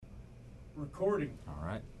Recording. All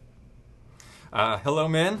right. Hello,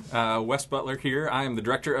 men. Wes Butler here. I am the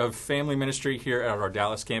Director of Family Ministry here at our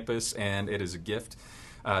Dallas campus, and it is a gift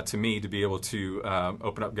to me to be able to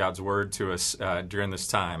open up God's Word to us during this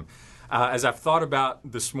time. As I've thought about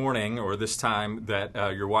this morning, or this time that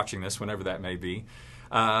you're watching this, whenever that may be,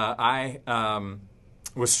 I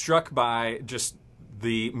was struck by just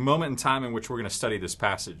the moment in time in which we're going to study this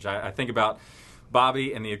passage. I think about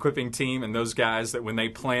Bobby and the equipping team and those guys that when they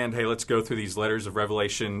planned, hey, let's go through these letters of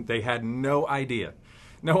Revelation, they had no idea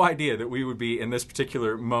that we would be in this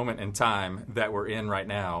particular moment in time that we're in right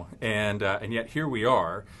now. And yet here we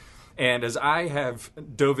are. And as I have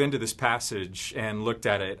dove into this passage and looked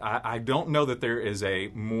at it, I don't know that there is a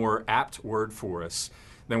more apt word for us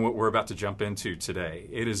than what we're about to jump into today.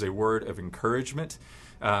 It is a word of encouragement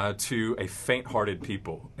to a faint-hearted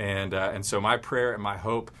people. And so my prayer and my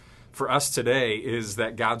hope for us today is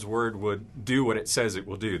that God's Word would do what it says it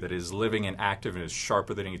will do, that it is living and active and is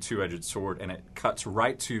sharper than a two-edged sword, and it cuts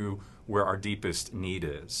right to where our deepest need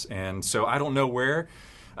is. And so I don't know where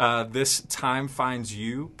this time finds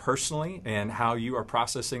you personally and how you are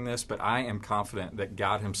processing this, but I am confident that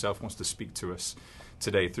God Himself wants to speak to us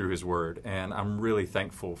today through His Word, and I'm really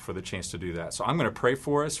thankful for the chance to do that. So I'm going to pray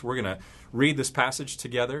for us. We're going to read this passage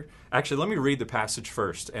together. Actually, let me read the passage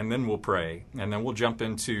first, and then we'll pray, and then we'll jump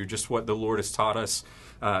into just what the Lord has taught us,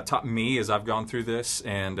 taught me as I've gone through this,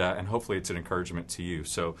 and hopefully it's an encouragement to you.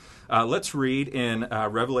 So let's read in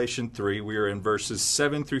Revelation 3. We are in verses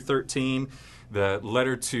 7 through 13, the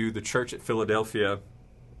letter to the church at Philadelphia,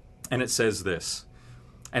 and it says this: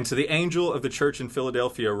 "And to the angel of the church in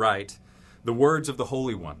Philadelphia write, the words of the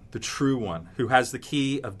Holy One, the true One, who has the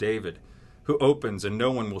key of David, who opens and no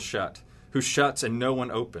one will shut, who shuts and no one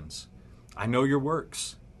opens. I know your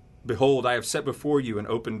works. Behold, I have set before you an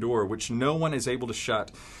open door, which no one is able to shut.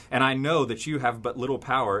 And I know that you have but little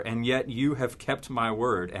power, and yet you have kept my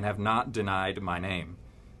word and have not denied my name.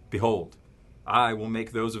 Behold, I will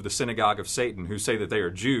make those of the synagogue of Satan who say that they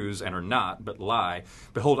are Jews and are not, but lie.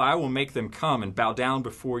 Behold, I will make them come and bow down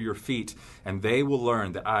before your feet, and they will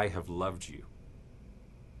learn that I have loved you.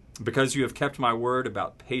 Because you have kept my word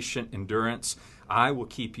about patient endurance, I will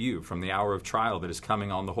keep you from the hour of trial that is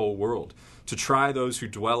coming on the whole world, to try those who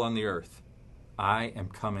dwell on the earth. I am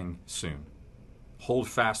coming soon. Hold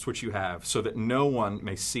fast what you have, so that no one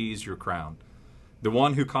may seize your crown. The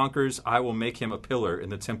one who conquers, I will make him a pillar in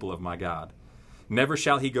the temple of my God. Never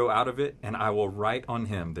shall he go out of it, and I will write on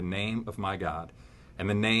him the name of my God, and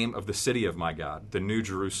the name of the city of my God, the New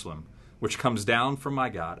Jerusalem, which comes down from my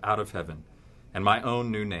God out of heaven, and my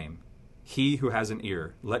own new name. He who has an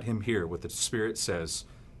ear, let him hear what the Spirit says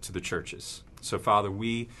to the churches." So, Father,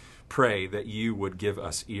 we pray that you would give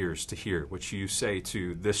us ears to hear what you say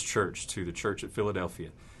to this church, to the church at Philadelphia.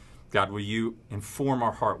 God, will you inform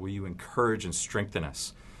our heart? Will you encourage and strengthen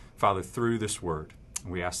us, Father, through this word?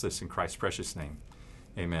 We ask this in Christ's precious name.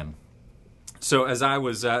 Amen. So as I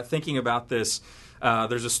was thinking about this,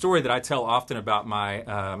 there's a story that I tell often about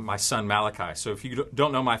my son Malachi. So if you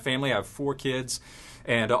don't know my family, I have 4 kids,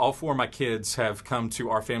 and all 4 of my kids have come to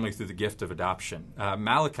our family through the gift of adoption.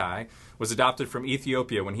 Malachi was adopted from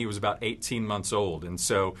Ethiopia when he was about 18 months old. And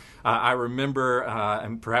so I remember,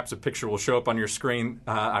 and perhaps a picture will show up on your screen,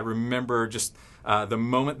 I remember just the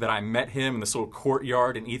moment that I met him in this little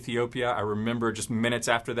courtyard in Ethiopia. I remember just minutes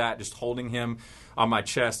after that, just holding him on my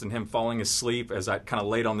chest and him falling asleep as I kind of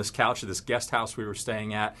laid on this couch at this guest house we were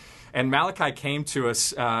staying at. And Malachi came to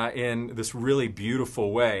us in this really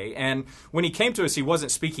beautiful way. And when he came to us, he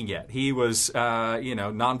wasn't speaking yet. He was,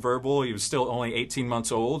 nonverbal. He was still only 18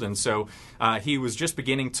 months old. And so he was just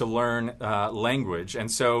beginning to learn language.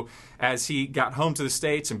 And so as he got home to the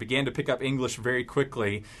States and began to pick up English very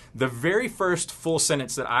quickly, the very first full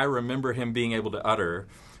sentence that I remember him being able to utter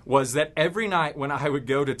was that every night when I would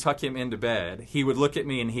go to tuck him into bed, he would look at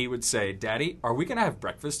me and he would say, "Daddy, are we going to have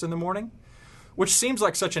breakfast in the morning?" Which seems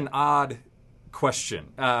like such an odd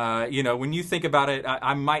question. When you think about it,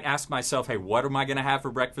 I might ask myself, hey, what am I going to have for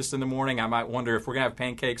breakfast in the morning? I might wonder if we're going to have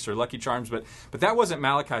pancakes or Lucky Charms, but that wasn't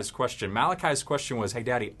Malachi's question. Malachi's question was, hey,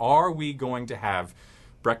 Daddy, are we going to have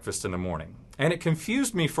breakfast in the morning? And it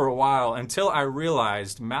confused me for a while until I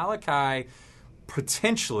realized Malachi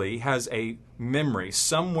potentially has a memory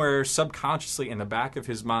somewhere subconsciously in the back of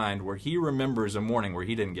his mind where he remembers a morning where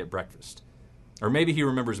he didn't get breakfast. Or maybe he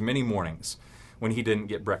remembers many mornings when he didn't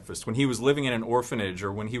get breakfast, when he was living in an orphanage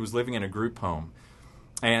or when he was living in a group home.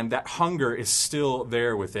 And that hunger is still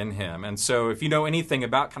there within him. And so if you know anything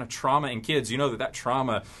about kind of trauma in kids, you know that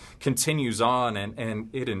trauma continues on and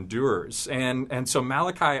it endures. And so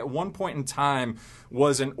Malachi at one point in time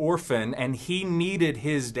was an orphan, and he needed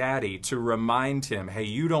his daddy to remind him, hey,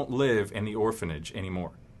 you don't live in the orphanage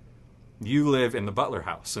anymore. You live in the butler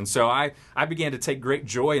house. And so I began to take great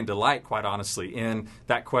joy and delight, quite honestly, in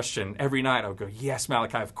that question. Every night I would go, yes,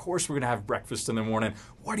 Malachi, of course we're going to have breakfast in the morning.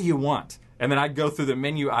 What do you want? And then I'd go through the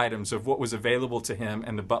menu items of what was available to him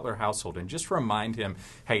and the Butler household and just remind him,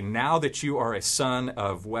 hey, now that you are a son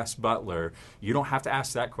of Wes Butler, you don't have to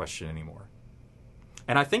ask that question anymore.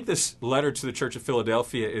 And I think this letter to the Church of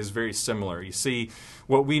Philadelphia is very similar. You see,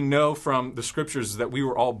 what we know from the scriptures is that we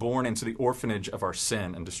were all born into the orphanage of our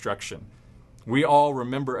sin and destruction. We all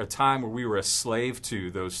remember a time where we were a slave to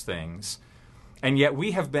those things. And yet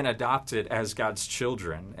we have been adopted as God's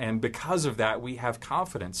children. And because of that, we have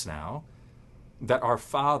confidence now that our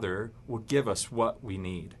Father will give us what we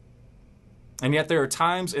need. And yet there are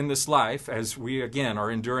times in this life, as we, again,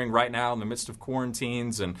 are enduring right now in the midst of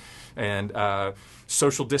quarantines and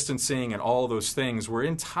social distancing and all those things, we're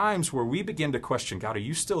in times where we begin to question, God, are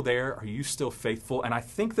you still there? Are you still faithful? And I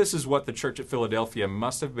think this is what the church at Philadelphia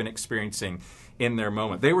must have been experiencing in their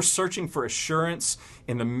moment. They were searching for assurance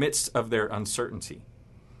in the midst of their uncertainty.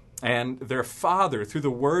 And their father, through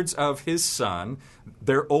the words of his son,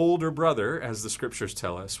 their older brother, as the scriptures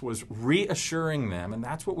tell us, was reassuring them. And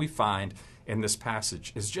that's what we find in this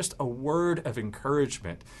passage, is just a word of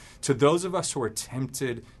encouragement to those of us who are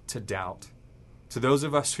tempted to doubt, to those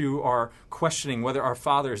of us who are questioning whether our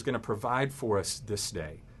Father is going to provide for us this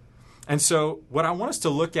day. And so what I want us to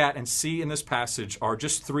look at and see in this passage are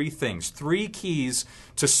just three things, three keys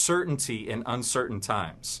to certainty in uncertain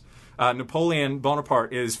times. Napoleon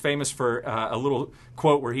Bonaparte is famous for a little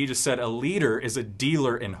quote where he just said, a leader is a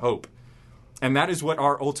dealer in hope. And that is what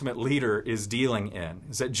our ultimate leader is dealing in,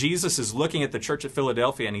 is that Jesus is looking at the church at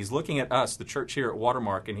Philadelphia, and he's looking at us, the church here at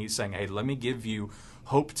Watermark, and he's saying, hey, let me give you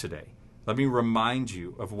hope today. Let me remind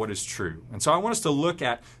you of what is true. And so I want us to look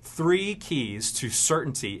at three keys to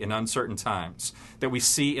certainty in uncertain times that we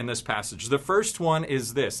see in this passage. The first one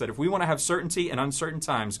is this, that if we want to have certainty in uncertain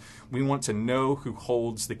times, we want to know who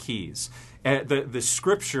holds the keys. The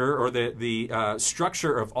scripture or the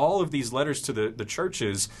structure of all of these letters to the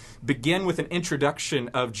churches begin with an introduction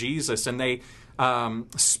of Jesus, and they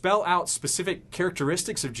spell out specific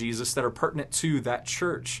characteristics of Jesus that are pertinent to that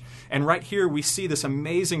church. And right here we see this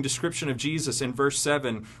amazing description of Jesus in verse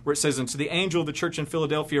 7, where it says, and to the angel of the church in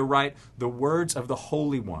Philadelphia write the words of the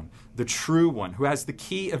Holy One, the true one, who has the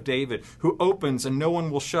key of David, who opens and no one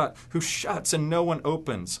will shut, who shuts and no one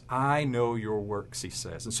opens. I know your works, he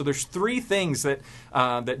says. And so there's three things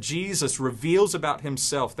that Jesus reveals about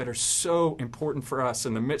himself that are so important for us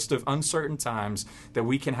in the midst of uncertain times that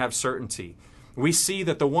we can have certainty. We see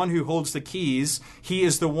that the one who holds the keys, he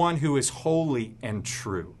is the one who is holy and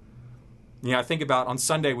true. You know, I think about on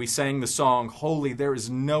Sunday we sang the song, Holy, there is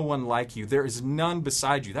no one like you. There is none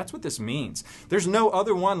beside you. That's what this means. There's no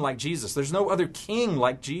other one like Jesus. There's no other king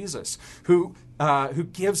like Jesus who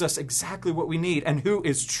gives us exactly what we need and who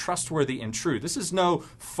is trustworthy and true. This is no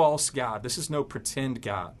false God. This is no pretend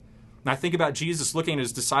God. And I think about Jesus looking at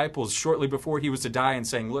his disciples shortly before he was to die and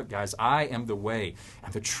saying, look, guys, I am the way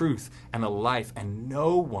and the truth and the life, and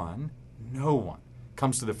no one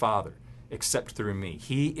comes to the Father except through me.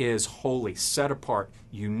 He is holy, set apart,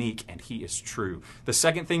 unique, and he is true. The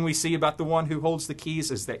second thing we see about the one who holds the keys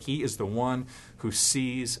is that he is the one who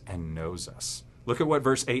sees and knows us. Look at what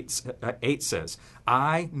verse 8 says.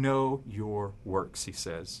 I know your works, he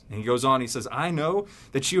says. And he goes on, he says, I know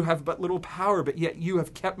that you have but little power, but yet you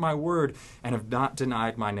have kept my word and have not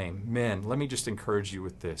denied my name. Men, let me just encourage you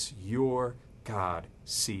with this. Your God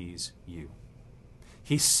sees you.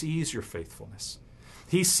 He sees your faithfulness.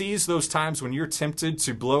 He sees those times when you're tempted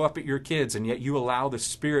to blow up at your kids, and yet you allow the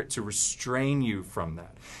Spirit to restrain you from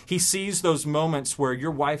that. He sees those moments where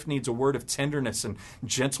your wife needs a word of tenderness and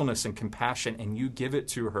gentleness and compassion, and you give it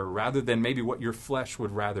to her rather than maybe what your flesh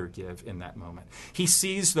would rather give in that moment. He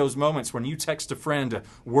sees those moments when you text a friend a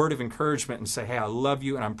word of encouragement and say, hey, I love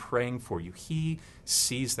you and I'm praying for you. He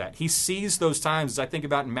sees that. He sees those times, as I think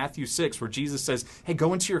about in Matthew 6, where Jesus says, hey,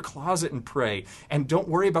 go into your closet and pray, and don't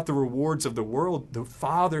worry about the rewards of the world. The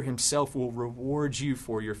Father himself will reward you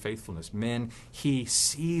for your faithfulness. Men, he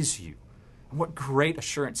sees you. And what great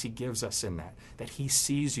assurance he gives us in that he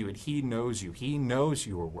sees you and he knows you. He knows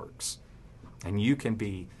your works. And you can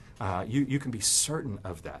be certain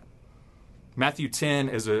of that. Matthew 10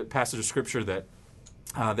 is a passage of Scripture that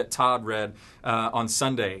that Todd read on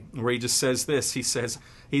Sunday, where he just says this. He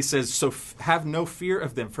says, so have no fear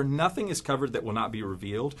of them, for nothing is covered that will not be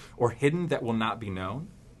revealed, or hidden that will not be known.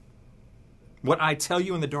 What I tell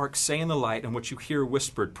you in the dark, say in the light, and what you hear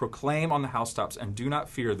whispered, proclaim on the housetops, and do not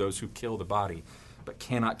fear those who kill the body, but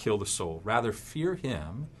cannot kill the soul. Rather, fear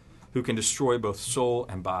him who can destroy both soul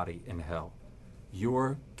and body in hell.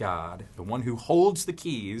 Your God, the one who holds the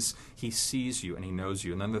keys, he sees you and he knows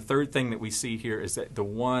you. And then the third thing that we see here is that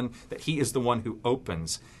he is the one who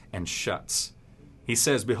opens and shuts. He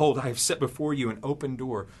says, behold, I have set before you an open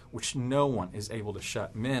door, which no one is able to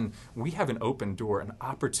shut. Men, we have an open door, an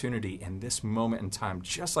opportunity in this moment in time,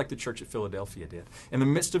 just like the church at Philadelphia did. In the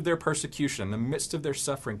midst of their persecution, in the midst of their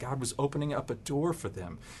suffering, God was opening up a door for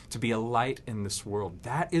them to be a light in this world.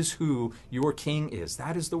 That is who your King is.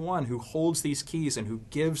 That is the one who holds these keys and who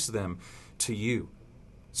gives them to you.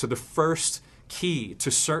 So the first key to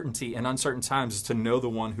certainty in uncertain times is to know the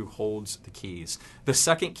one who holds the keys. The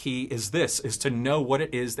second key is to know what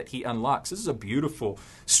it is that he unlocks. This is a beautiful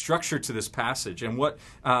structure to this passage. And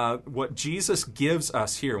what Jesus gives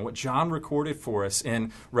us here, and what John recorded for us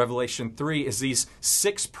in Revelation 3, is these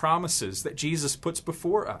 6 promises that Jesus puts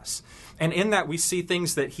before us. And in that we see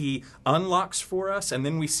things that he unlocks for us, and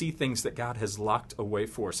then we see things that God has locked away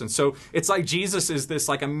for us. And so it's like Jesus is this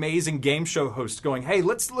amazing game show host going, hey,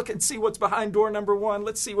 let's look and see what's behind door number 1.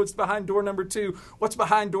 Let's see what's behind door number 2. What's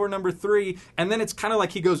behind door number 3? And then it's kind of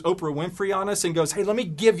like he goes Oprah Winfrey on us and goes, hey, let me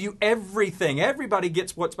give you everything. Everybody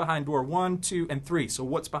gets what's behind door 1, 2, and 3. So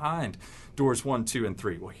what's behind doors 1, 2, and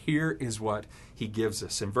 3? Well, here is what he gives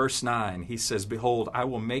us. In verse 9, he says, behold, I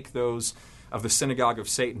will make those of the synagogue of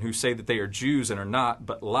Satan who say that they are Jews and are not,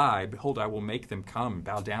 but lie. Behold, I will make them come and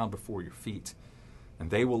bow down before your feet.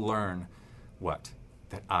 And they will learn what?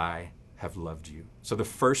 That I have loved you. So the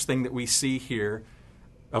first thing that we see here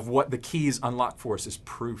of what the keys unlock for us is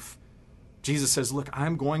proof. Jesus says, look,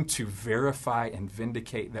 I'm going to verify and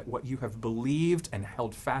vindicate that what you have believed and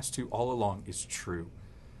held fast to all along is true.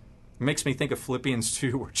 It makes me think of Philippians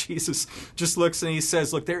 2, where Jesus just looks and he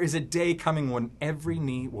says, look, there is a day coming when every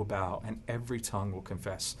knee will bow and every tongue will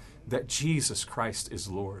confess that Jesus Christ is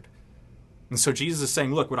Lord. And so Jesus is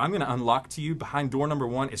saying, look, what I'm going to unlock to you behind door number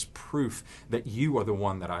 1 is proof that you are the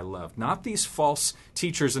one that I love. Not these false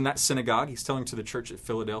teachers in that synagogue, he's telling to the church at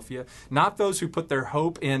Philadelphia. Not those who put their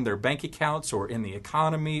hope in their bank accounts or in the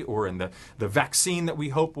economy or in the vaccine that we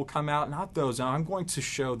hope will come out. Not those. Now, I'm going to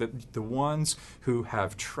show that the ones who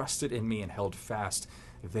have trusted in me and held fast,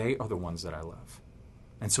 they are the ones that I love.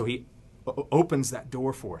 And so he opens that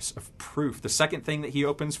door for us of proof. The second thing that he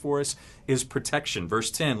opens for us is protection.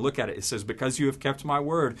 Verse 10, look at it. It says, because you have kept my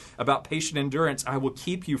word about patient endurance, I will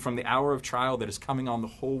keep you from the hour of trial that is coming on the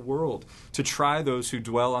whole world to try those who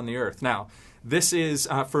dwell on the earth. Now, this is,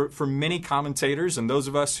 for many commentators and those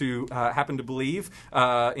of us who happen to believe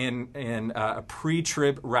in a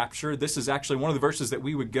pre-trib rapture, this is actually one of the verses that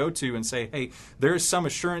we would go to and say, hey, there is some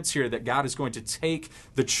assurance here that God is going to take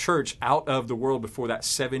the church out of the world before that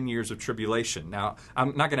 7 years of tribulation. Now,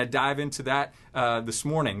 I'm not going to dive into that this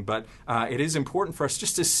morning, but it is important for us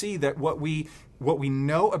just to see that what we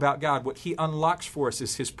know about God, what he unlocks for us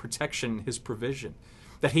is his protection, his provision.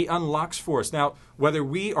 That he unlocks for us. Now, whether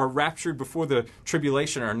we are raptured before the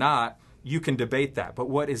tribulation or not, you can debate that.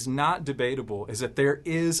 But what is not debatable is that there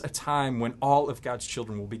is a time when all of God's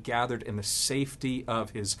children will be gathered in the safety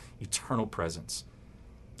of his eternal presence.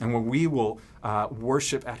 And where we will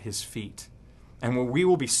worship at his feet. And where we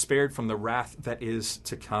will be spared from the wrath that is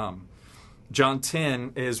to come. John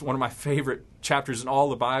 10 is one of my favorite chapters in all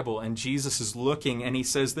the Bible, and Jesus is looking, and he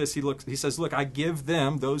says this, he says, look, I give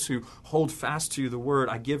them, those who hold fast to the word,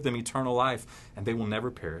 I give them eternal life, and they will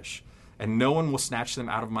never perish, and no one will snatch them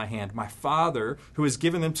out of my hand. My Father, who has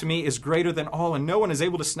given them to me, is greater than all, and no one is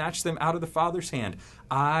able to snatch them out of the Father's hand.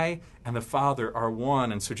 I and the Father are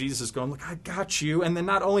one. And so Jesus is going, look, I got you. And then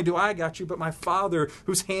not only do I got you, but my Father,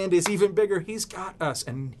 whose hand is even bigger, he's got us,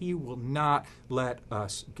 and he will not let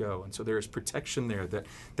us go. And so there is protection there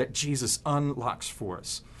that Jesus unlocks for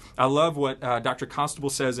us. I love what Dr. Constable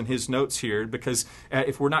says in his notes here, because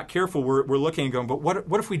if we're not careful, we're looking and going, but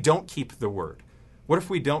what if we don't keep the word? What if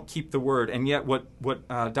we don't keep the word? And yet what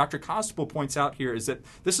Dr. Constable points out here is that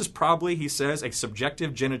this is probably, he says, a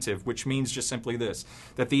subjective genitive, which means just simply this,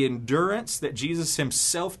 that the endurance that Jesus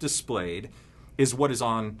himself displayed is what is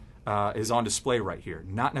on display right here,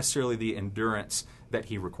 not necessarily the endurance that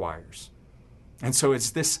he requires. And so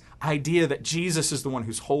it's this idea that Jesus is the one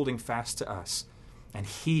who's holding fast to us. and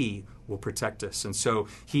he will protect us. And so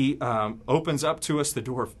he opens up to us the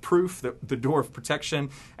door of proof, the door of protection,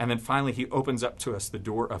 and then finally he opens up to us the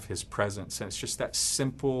door of his presence. And it's just that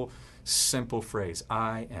simple phrase,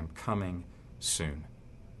 I am coming soon.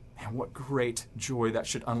 And what great joy that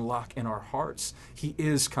should unlock in our hearts. He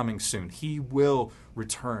is coming soon. He will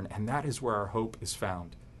return, and that is where our hope is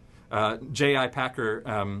found. J.I.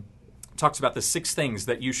 Packer talks about the 6 things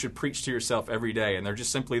that you should preach to yourself every day, and they're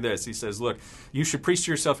just simply this. He says, look, you should preach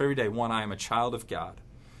to yourself every day. 1, I am a child of God.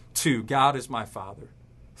 2, God is my Father.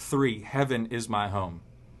 3, heaven is my home.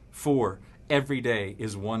 4, every day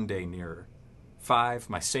is one day nearer. 5,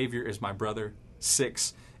 my Savior is my brother.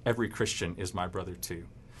 6, every Christian is my brother too.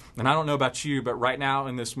 And I don't know about you, but right now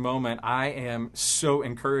in this moment, I am so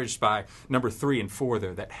encouraged by number 3 and 4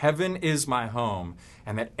 there, that heaven is my home,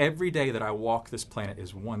 and that every day that I walk this planet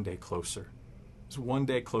is one day closer. It's one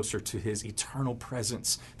day closer to his eternal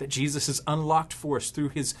presence that Jesus has unlocked for us through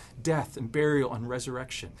his death and burial and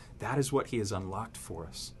resurrection. That is what he has unlocked for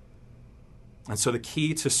us. And so the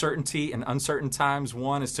key to certainty in uncertain times,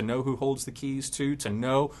 1, is to know who holds the keys. 2, to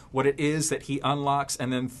know what it is that he unlocks.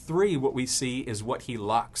 And then 3, what we see is what he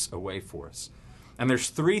locks away for us. And there's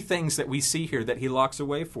 3 things that we see here that he locks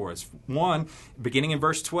away for us. 1, beginning in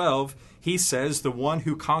verse 12, he says, the one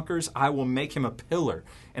who conquers, I will make him a pillar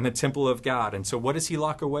in the temple of God. And so what does he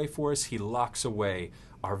lock away for us? He locks away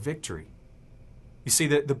our victory. You see,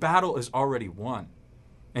 the battle is already won.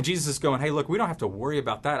 And Jesus is going, hey, look, we don't have to worry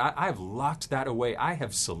about that. I've locked that away. I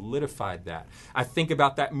have solidified that. I think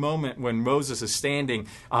about that moment when Moses is standing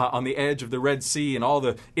on the edge of the Red Sea and all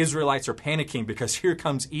the Israelites are panicking because here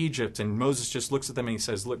comes Egypt. And Moses just looks at them and he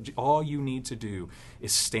says, look, all you need to do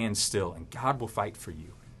is stand still and God will fight for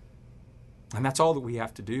you. And that's all that we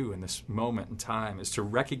have to do in this moment in time, is to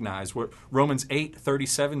recognize what Romans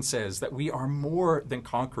 8:37 says, that we are more than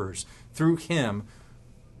conquerors through him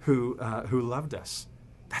who loved us.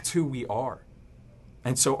 That's who we are.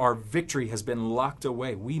 And so our victory has been locked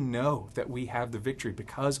away. We know that we have the victory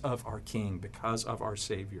because of our King, because of our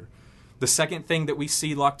Savior. The second thing that we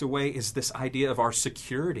see locked away is this idea of our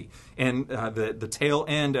security. And the tail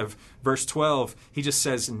end of verse 12, he just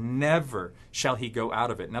says, never shall he go out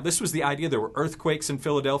of it. Now, this was the idea. There were earthquakes in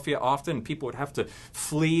Philadelphia often. People would have to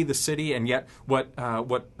flee the city. And yet what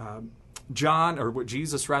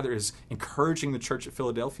Jesus rather is encouraging the church at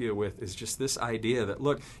Philadelphia with is just this idea that,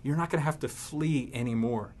 look, you're not going to have to flee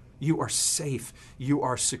anymore. You are safe. You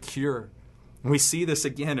are secure. And we see this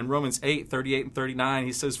again in Romans 8:38 and 39.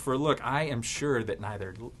 He says, for look, I am sure that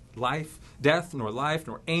neither death,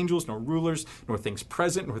 nor angels, nor rulers, nor things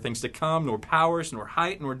present, nor things to come, nor powers, nor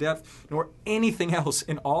height, nor depth, nor anything else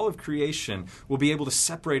in all of creation will be able to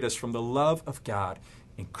separate us from the love of God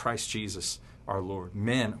in Christ Jesus our Lord.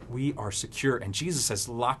 Men, we are secure, and Jesus has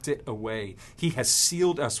locked it away. He has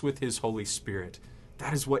sealed us with his Holy Spirit.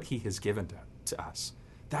 That is what he has given to us.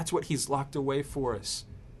 That's what he's locked away for us.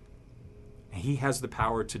 And he has the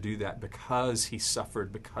power to do that because he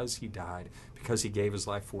suffered, because he died, because he gave his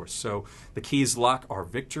life for us. So the keys lock our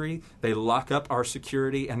victory, they lock up our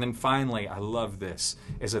security, and then finally, I love this,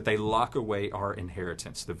 is that they lock away our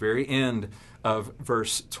inheritance. The very end of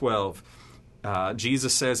verse 12,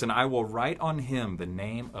 Jesus says, and I will write on him the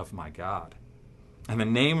name of my God, and the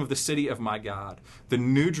name of the city of my God, the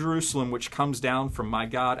new Jerusalem which comes down from my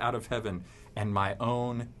God out of heaven, and my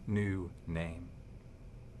own new name.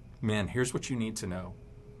 Men, here's what you need to know,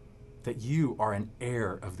 that you are an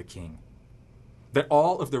heir of the King, that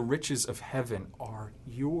all of the riches of heaven are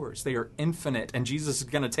yours. They are infinite, and Jesus is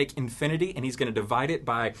going to take infinity and he's going to divide it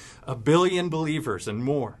by 1 billion believers and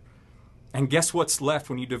more. And guess what's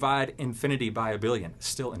left when you divide infinity by 1 billion? It's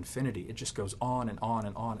still infinity. It just goes on and on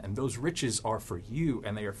and on. And those riches are for you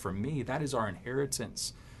and they are for me. That is our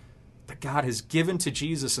inheritance that God has given to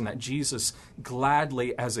Jesus, and that Jesus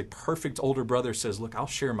gladly, as a perfect older brother, says, look, I'll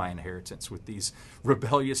share my inheritance with these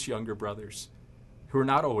rebellious younger brothers who are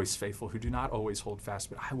not always faithful, who do not always hold fast,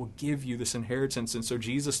 but I will give you this inheritance. And so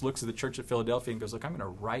Jesus looks at the church at Philadelphia and goes, look, I'm going to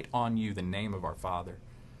write on you the name of our Father.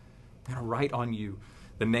 I'm going to write on you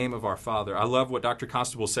the name of our Father. I love what Dr.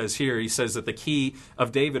 Constable says here. He says that the key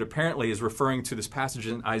of David apparently is referring to this passage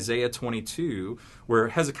in Isaiah 22, where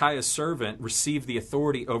Hezekiah's servant received the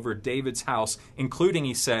authority over David's house, including,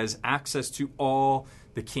 he says, access to all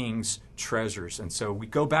the king's treasures. And so we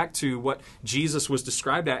go back to what Jesus was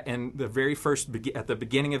described in the very first, at the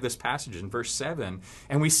beginning of this passage in verse 7,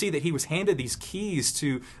 and we see that he was handed these keys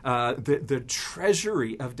to the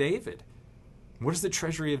treasury of David. What is the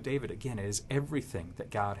treasury of David? Again, it is everything that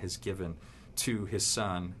God has given to his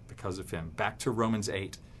son because of him. Back to Romans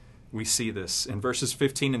 8. we see this. In verses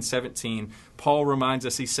 15 and 17, Paul reminds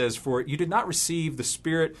us, he says, "For you did not receive the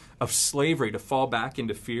spirit of slavery to fall back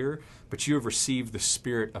into fear, but you have received the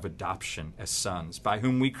spirit of adoption as sons, by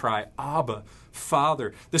whom we cry, Abba,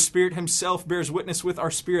 Father. The Spirit himself bears witness with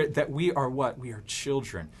our spirit that we are" what? We are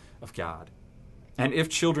children of God. "And if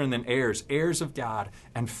children, then heirs, heirs of God,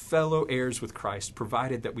 and fellow heirs with Christ,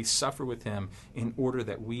 provided that we suffer with him, in order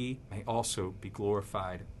that we may also be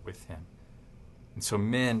glorified with him." And so,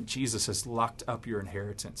 men, Jesus has locked up your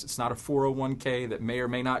inheritance. It's not a 401k that may or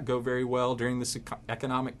may not go very well during this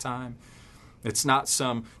economic time. It's not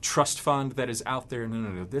some trust fund that is out there.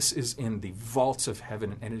 No. This is in the vaults of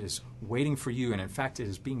heaven, and it is waiting for you. And in fact, it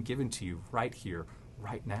is being given to you right here,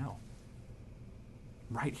 right now.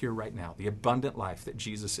 Right here, right now. The abundant life that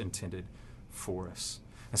Jesus intended for us.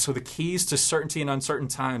 And so the keys to certainty in uncertain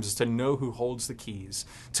times is to know who holds the keys,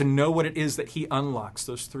 to know what it is that he unlocks,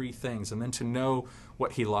 those three things, and then to know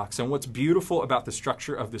what he locks. And what's beautiful about the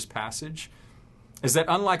structure of this passage is that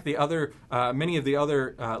unlike the other, many of the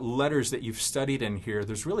other letters that you've studied in here,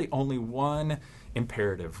 there's really only one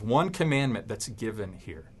imperative, one commandment that's given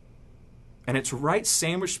here. And it's right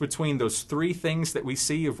sandwiched between those three things that we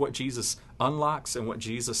see of what Jesus unlocks and what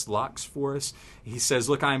Jesus locks for us. He says,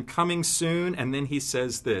 look, I am coming soon. And then he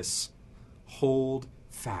says this, hold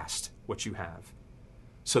fast what you have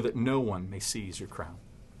so that no one may seize your crown.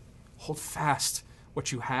 Hold fast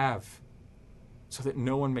what you have so that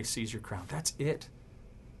no one may seize your crown. That's it.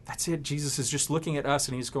 That's it. Jesus is just looking at us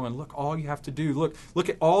and he's going, look, all you have to do, look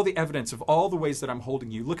at all the evidence of all the ways that I'm holding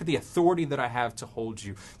you. Look at the authority that I have to hold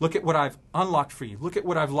you. Look at what I've unlocked for you. Look at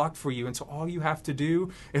what I've locked for you. And so all you have to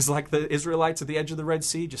do is, like the Israelites at the edge of the Red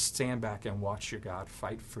Sea, just stand back and watch your God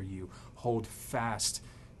fight for you. Hold fast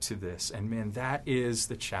to this. And man, that is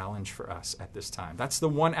the challenge for us at this time. That's the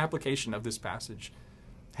one application of this passage.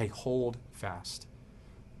 Hey, hold fast.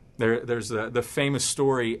 There's the famous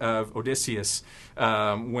story of Odysseus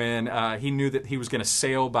when he knew that he was going to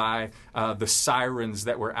sail by the sirens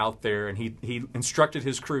that were out there, and he instructed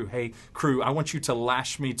his crew, hey, crew, I want you to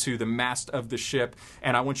lash me to the mast of the ship,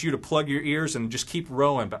 and I want you to plug your ears and just keep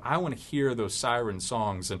rowing, but I want to hear those siren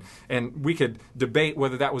songs. And we could debate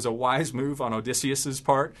whether that was a wise move on Odysseus's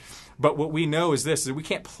part, but what we know is this, is that we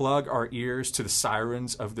can't plug our ears to the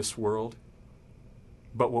sirens of this world.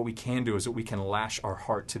 But what we can do is that we can lash our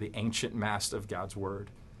heart to the ancient mast of God's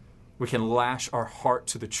word. We can lash our heart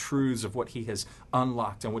to the truths of what he has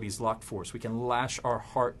unlocked and what he's locked for us. We can lash our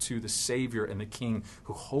heart to the Savior and the King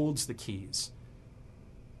who holds the keys.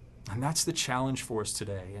 And that's the challenge for us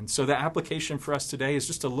today. And so the application for us today is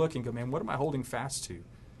just to look and go, man, what am I holding fast to?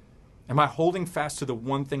 Am I holding fast to the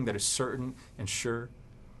one thing that is certain and sure?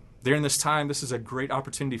 During this time, this is a great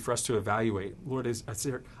opportunity for us to evaluate. Lord, is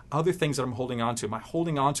there other things that I'm holding on to? Am I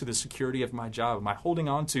holding on to the security of my job? Am I holding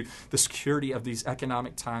on to the security of these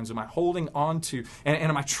economic times? Am I holding on to, and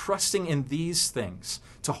am I trusting in these things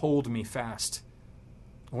to hold me fast?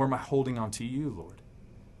 Or am I holding on to you, Lord?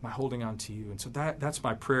 Am I holding on to you? And so that's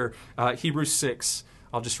my prayer. Hebrews 6,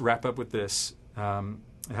 I'll just wrap up with this.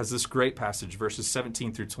 It has this great passage, verses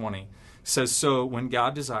 17 through 20. It says, so when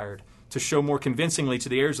God desired to show more convincingly to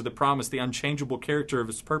the heirs of the promise the unchangeable character of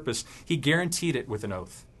his purpose, he guaranteed it with an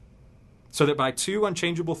oath. So that by two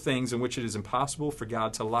unchangeable things in which it is impossible for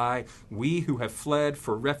God to lie, we who have fled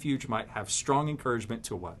for refuge might have strong encouragement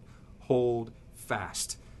to what? Hold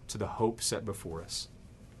fast to the hope set before us.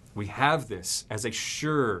 We have this as a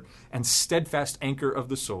sure and steadfast anchor of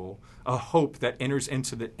the soul, a hope that enters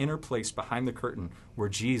into the inner place behind the curtain where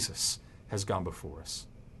Jesus has gone before us.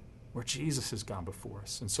 Where Jesus has gone before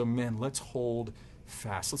us. And so, men, let's hold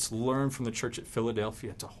fast. Let's learn from the church at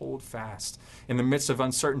Philadelphia to hold fast in the midst of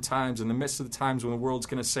uncertain times, in the midst of the times when the world's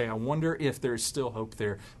going to say, I wonder if there is still hope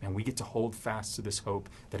there. And we get to hold fast to this hope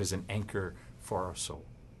that is an anchor for our soul.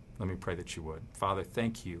 Let me pray that you would. Father,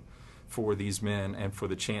 thank you for these men and for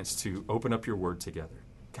the chance to open up your word together.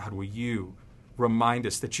 God, will you remind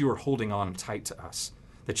us that you are holding on tight to us,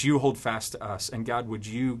 that you hold fast to us. And God, would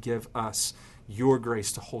you give us your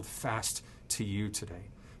grace to hold fast to you today.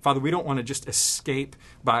 Father, we don't want to just escape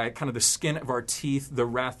by kind of the skin of our teeth the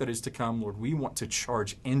wrath that is to come. Lord, we want to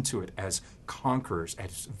charge into it as conquerors,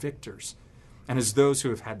 as victors, and as those who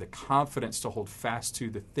have had the confidence to hold fast to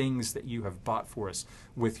the things that you have bought for us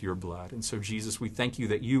with your blood. And so, Jesus, we thank you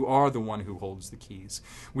that you are the one who holds the keys.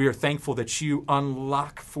 We are thankful that you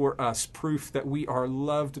unlock for us proof that we are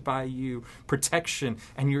loved by you, protection,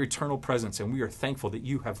 and your eternal presence. And we are thankful that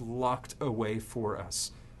you have locked away for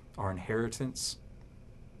us our inheritance,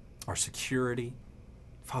 our security.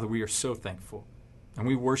 Father, we are so thankful. And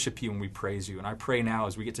we worship you and we praise you. And I pray now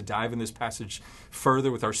as we get to dive in this passage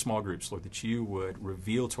further with our small groups, Lord, that you would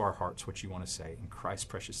reveal to our hearts what you want to say. In Christ's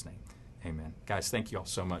precious name, amen. Guys, thank you all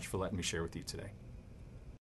so much for letting me share with you today.